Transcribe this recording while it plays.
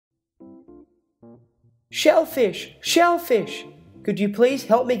Shellfish, Shellfish, could you please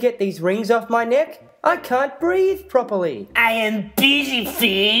help me get these rings off my neck? I can't breathe properly. I am busy,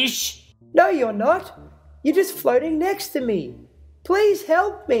 fish. No, you're not. You're just floating next to me. Please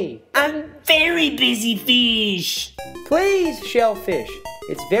help me. I'm very busy, fish. Please, Shellfish.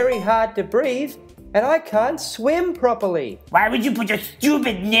 It's very hard to breathe, and I can't swim properly. Why would you put your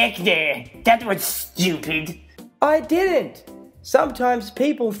stupid neck there? That was stupid. I didn't. Sometimes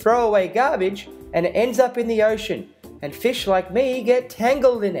people throw away garbage and it ends up in the ocean, and fish like me get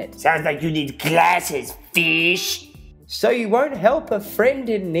tangled in it. Sounds like you need glasses, fish. So you won't help a friend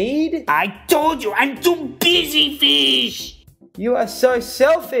in need? I told you I'm too busy, fish. You are so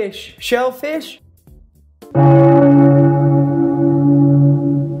selfish, Shellfish.